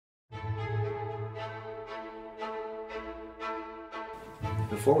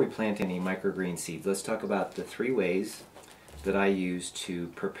Before we plant any microgreen seeds, let's talk about the three ways that I use to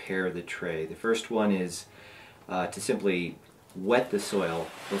prepare the tray. The first one is to simply wet the soil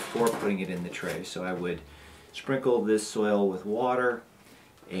before putting it in the tray. So I would sprinkle this soil with water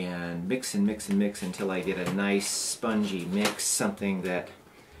and mix and mix and mix until I get a nice spongy mix, something that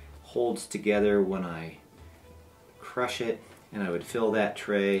holds together when I crush it, and I would fill that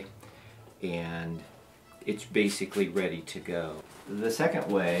tray and it's basically ready to go. The second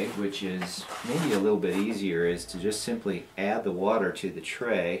way, which is maybe a little bit easier, is to just simply add the water to the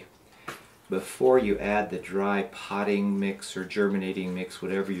tray before you add the dry potting mix or germinating mix,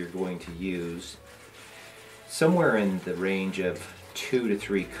 whatever you're going to use, somewhere in the range of 2 to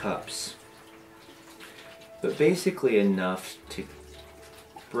 3 cups. But basically enough to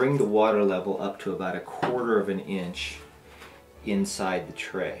bring the water level up to about 1/4 of an inch inside the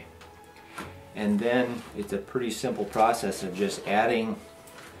tray. And then it's a pretty simple process of just adding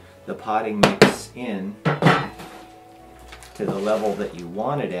the potting mix in to the level that you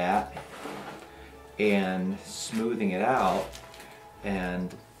want it at and smoothing it out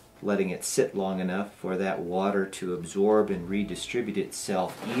and letting it sit long enough for that water to absorb and redistribute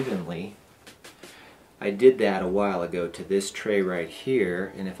itself evenly. I did that a while ago to this tray right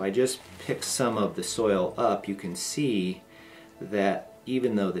here, and if I just pick some of the soil up, you can see that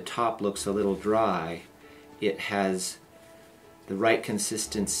even though the top looks a little dry, it has the right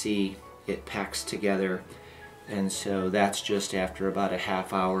consistency, it packs together, and so that's just after about a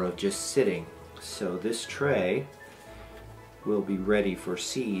half hour of just sitting. So this tray will be ready for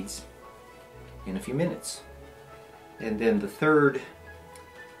seeds in a few minutes. And then the third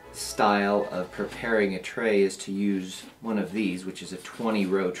style of preparing a tray is to use one of these, which is a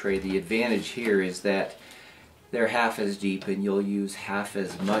 20-row tray. The advantage here is that they're half as deep and you'll use half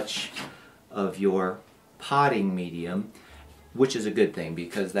as much of your potting medium, which is a good thing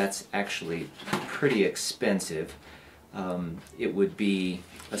because that's actually pretty expensive. It would be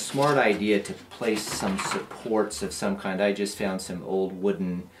a smart idea to place some supports of some kind. I just found some old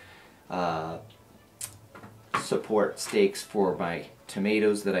wooden support stakes for my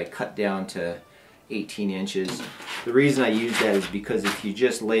tomatoes that I cut down to 18 inches. The reason I use that is because if you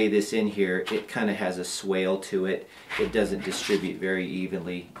just lay this in here, it kind of has a swale to it. It doesn't distribute very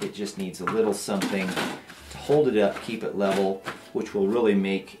evenly. It just needs a little something to hold it up, keep it level, which will really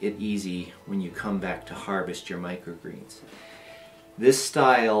make it easy when you come back to harvest your microgreens. This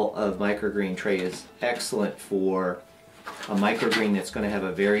style of microgreen tray is excellent for a microgreen that's going to have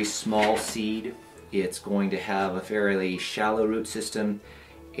a very small seed. It's going to have a fairly shallow root system,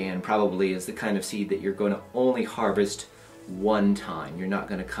 and probably is the kind of seed that you're going to only harvest one time. You're not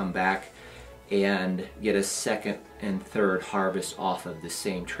going to come back and get a second and third harvest off of the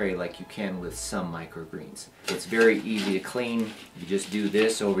same tray like you can with some microgreens. It's very easy to clean. You just do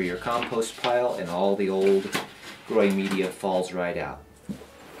this over your compost pile and all the old growing media falls right out.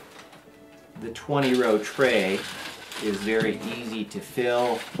 The 20-row tray is very easy to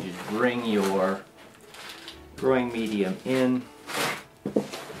fill. Just bring your growing medium in.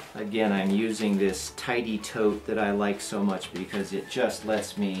 Again, I'm using this tidy tote that I like so much because it just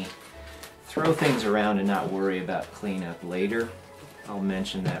lets me throw things around and not worry about cleanup later. I'll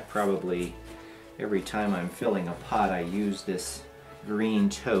mention that probably every time I'm filling a pot I use this green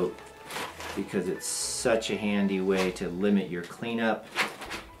tote because it's such a handy way to limit your cleanup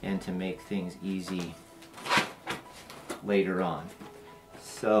and to make things easy later on.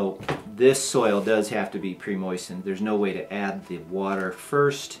 So this soil does have to be pre-moistened. There's no way to add the water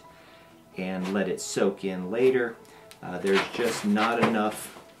first and let it soak in later. There's just not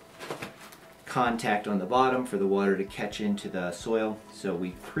enough contact on the bottom for the water to catch into the soil, so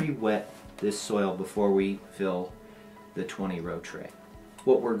we pre-wet this soil before we fill the 20-row tray.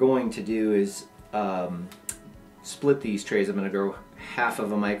 What we're going to do is split these trays. I'm going to grow half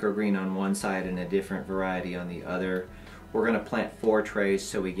of a microgreen on one side and a different variety on the other. We're going to plant 4 trays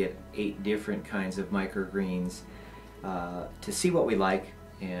so we get 8 different kinds of microgreens to see what we like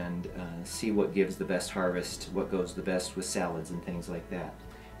and see what gives the best harvest, what goes the best with salads and things like that.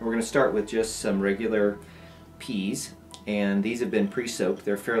 And we're going to start with just some regular peas, and these have been pre-soaked.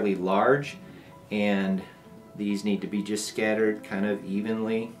 They're fairly large, and these need to be just scattered kind of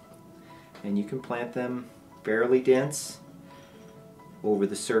evenly, and you can plant them fairly dense over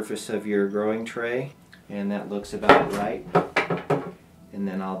the surface of your growing tray, and that looks about right. And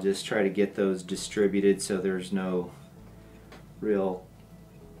then I'll just try to get those distributed so there's no real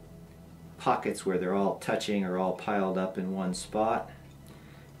pockets where they're all touching or all piled up in one spot,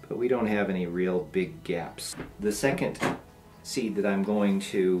 but we don't have any real big gaps. The second seed that I'm going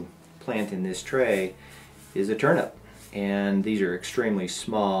to plant in this tray is a turnip. and these are extremely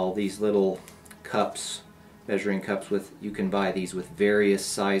small. These little cups, measuring cups, you can buy these with various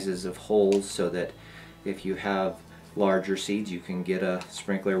sizes of holes, so that if you have larger seeds you can get a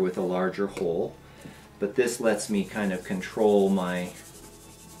sprinkler with a larger hole. But this lets me kind of control my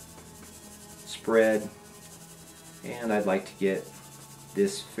spread, and I'd like to get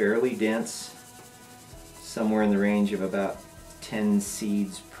this fairly dense, somewhere in the range of about 10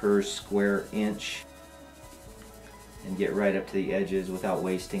 seeds per square inch, and get right up to the edges without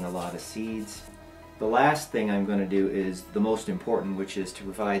wasting a lot of seeds. The last thing I'm going to do is the most important, which is to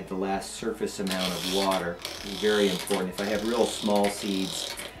provide the last surface amount of water. It's very important. If I have real small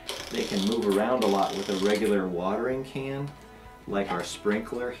seeds, they can move around a lot with a regular watering can, like our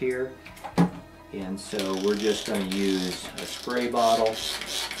sprinkler here. And so we're just going to use a spray bottle,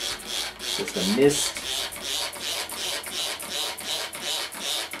 just a mist,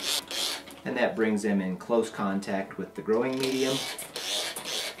 and that brings them in close contact with the growing medium.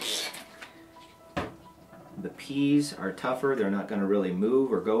 The peas are tougher, they're not going to really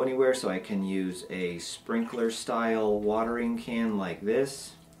move or go anywhere, so I can use a sprinkler style watering can like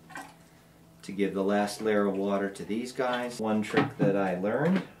this to give the last layer of water to these guys. One trick that I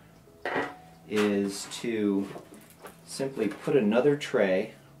learned is to simply put another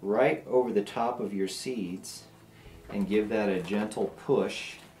tray right over the top of your seeds and give that a gentle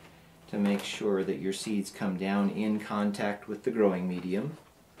push to make sure that your seeds come down in contact with the growing medium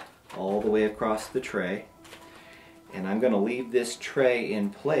all the way across the tray. And I'm going to leave this tray in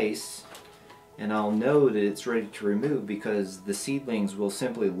place, and I'll know that it's ready to remove because the seedlings will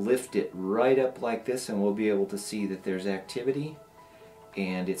simply lift it right up like this, and we'll be able to see that there's activity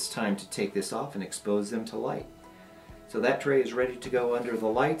and it's time to take this off and expose them to light. So that tray is ready to go under the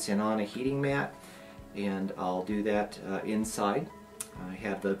lights and on a heating mat, and I'll do that inside. I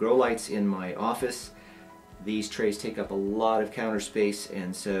have the grow lights in my office. These trays take up a lot of counter space,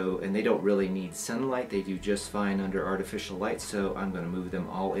 and they don't really need sunlight. They do just fine under artificial light, so I'm going to move them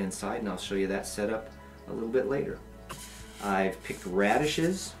all inside, and I'll show you that setup a little bit later. I've picked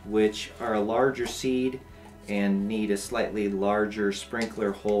radishes, which are a larger seed and need a slightly larger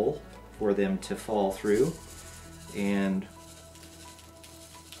sprinkler hole for them to fall through. And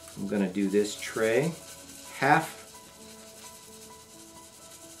I'm going to do this tray half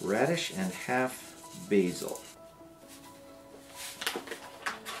radish and half basil.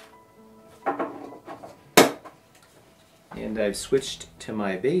 And I've switched to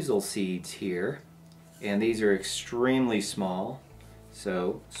my basil seeds here, and these are extremely small,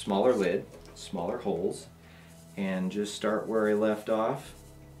 so smaller lid, smaller holes, and just start where I left off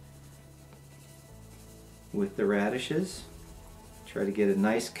with the radishes. Try to get a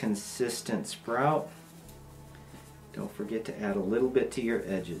nice consistent sprout. Don't forget to add a little bit to your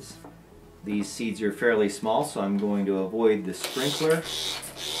edges. These seeds are fairly small, so I'm going to avoid the sprinkler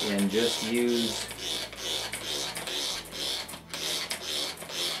and just use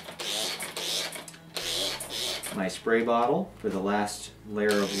my spray bottle for the last layer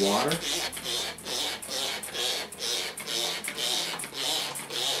of water.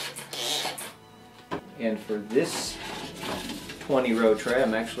 And for this 20 row tray,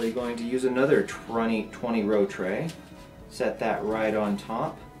 I'm actually going to use another 20 row tray. Set that right on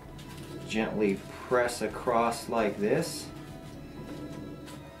top. Gently press across like this,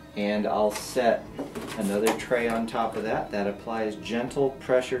 and I'll set another tray on top of that. That applies gentle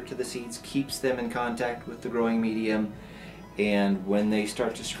pressure to the seeds, keeps them in contact with the growing medium, and when they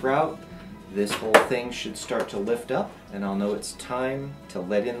start to sprout, this whole thing should start to lift up, and I'll know it's time to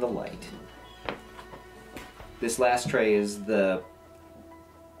let in the light. This last tray is the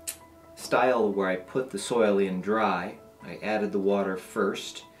style where I put the soil in dry. I added the water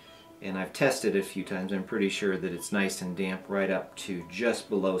first, and I've tested it a few times. I'm pretty sure that it's nice and damp right up to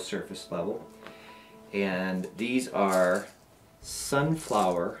just below surface level. And these are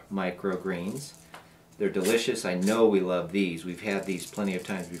sunflower microgreens. They're delicious. I know we love these. We've had these plenty of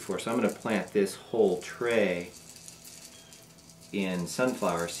times before. So I'm going to plant this whole tray in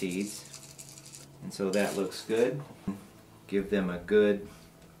sunflower seeds. And so that looks good. Give them a good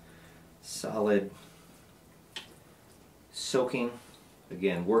solid soaking.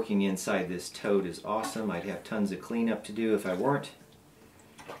 Again, working inside this toad is awesome. I'd have tons of cleanup to do if I weren't.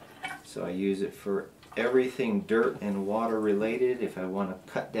 So I use it for everything dirt and water related if I want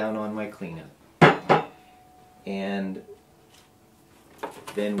to cut down on my cleanup. And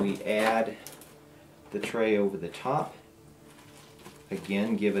then we add the tray over the top.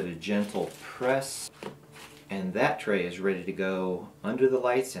 Again, give it a gentle press. And that tray is ready to go under the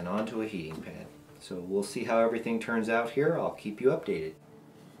lights and onto a heating pad. So we'll see how everything turns out here. I'll keep you updated.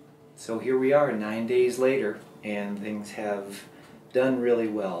 So here we are 9 days later. and things have done really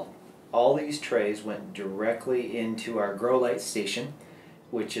well. All these trays went directly into our grow light station,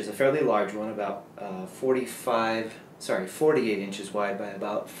 which is a fairly large one, about 48 inches wide by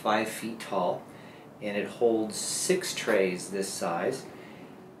about 5 feet tall, and it holds 6 trays this size.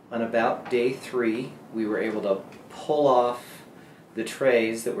 On about day 3, we were able to pull off the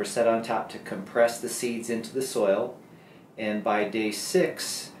trays that were set on top to compress the seeds into the soil, and by day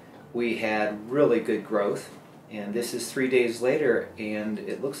 6 we had really good growth, and this is 3 days later and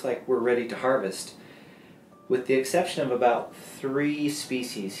it looks like we're ready to harvest. With the exception of about 3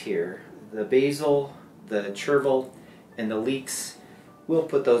 species here, the basil, the chervil, and the leeks, we'll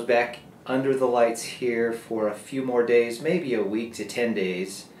put those back under the lights here for a few more days, maybe a week to 10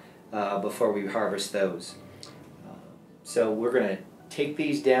 days before we harvest those. So we're going to take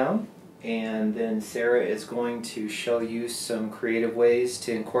these down, and then Sarah is going to show you some creative ways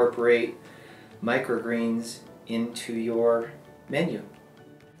to incorporate microgreens into your menu.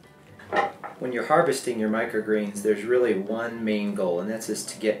 When you're harvesting your microgreens, there's really one main goal, and that's just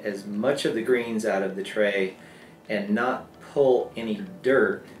to get as much of the greens out of the tray and not pull any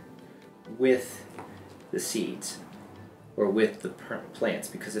dirt with the seeds or with the plants,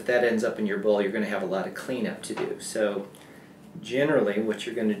 because if that ends up in your bowl, you're going to have a lot of cleanup to do. So generally what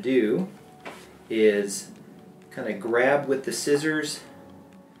you're going to do is kind of grab with the scissors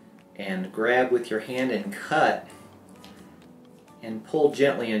and grab with your hand and cut and pull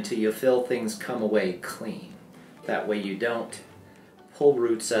gently until you feel things come away clean. That way you don't pull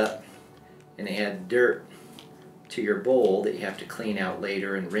roots up and add dirt to your bowl that you have to clean out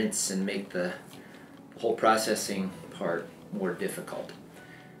later and rinse and make the whole processing part more difficult.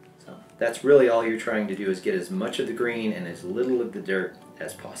 So that's really all you're trying to do, is get as much of the green and as little of the dirt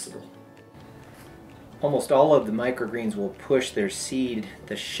as possible. Almost all of the microgreens will push their seed,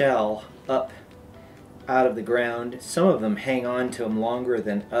 the shell, up out of the ground. Some of them hang on to them longer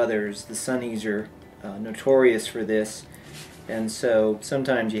than others. The sunnies are notorious for this, and so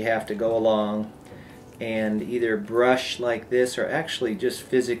sometimes you have to go along and either brush like this or actually just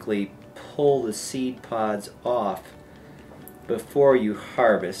physically pull the seed pods off before you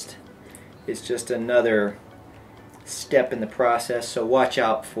harvest. It's just another step in the process, so watch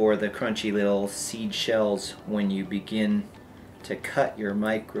out for the crunchy little seed shells when you begin to cut your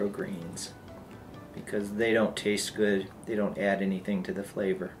microgreens, because they don't taste good, they don't add anything to the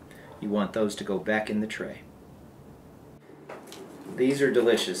flavor. You want those to go back in the tray. These are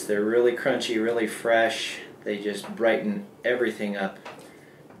delicious. They're really crunchy, really fresh. They just brighten everything up.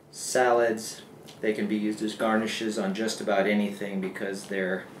 Salads, they can be used as garnishes on just about anything because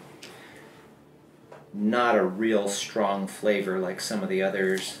they're not a real strong flavor like some of the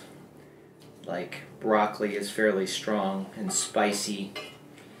others. Like broccoli is fairly strong and spicy.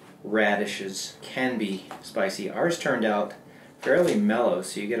 Radishes can be spicy. Ours turned out fairly mellow,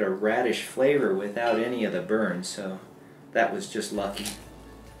 so you get a radish flavor without any of the burn, so that was just lucky.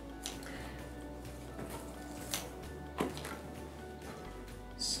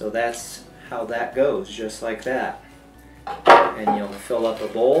 So that's how that goes, just like that. And you'll fill up a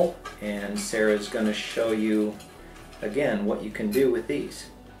bowl, and Sarah's going to show you again what you can do with these.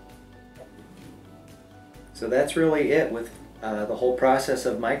 So that's really it with the whole process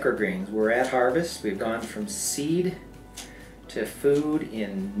of microgreens. We're at harvest. We've gone from seed to food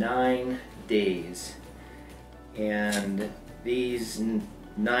in 9 days. And these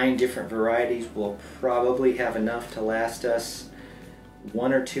 9 different varieties will probably have enough to last us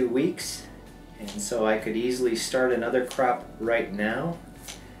 1 or 2 weeks. And so I could easily start another crop right now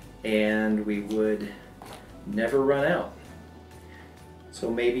and we would never run out. So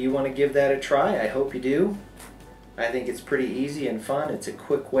maybe you want to give that a try. I hope you do. I think it's pretty easy and fun. It's a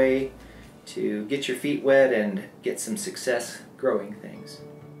quick way to get your feet wet and get some success growing things.